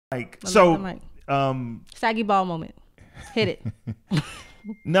Like so, Saggy ball moment. Hit it.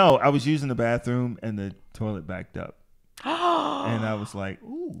 No, I was using the bathroom and the toilet backed up, and I was like,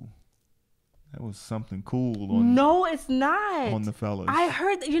 "Ooh, that was something cool." No, it's not. On the fellas. I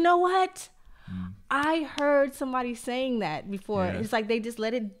heard. You know what? I heard somebody saying that before. Yeah. It's like they just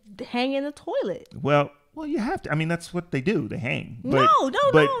let it hang in the toilet. Well, you have to. I mean, that's what they do. They hang. But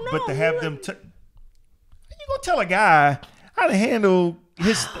to have them, you gonna tell a guy how to handle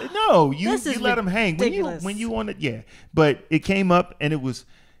his? No, you let him hang when you want it. Yeah, but it came up and it was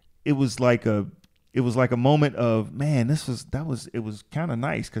like a moment of, man, it was kind of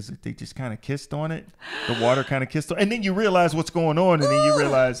nice because they just kind of kissed on it. The water kind of kissed on, and then you realize what's going on, and then you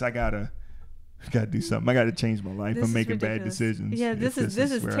realize I gotta do something. I gotta change my life. I'm making bad decisions. Yeah, this is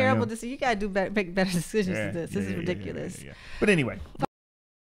terrible. You gotta make better decisions than this. This is ridiculous. But anyway.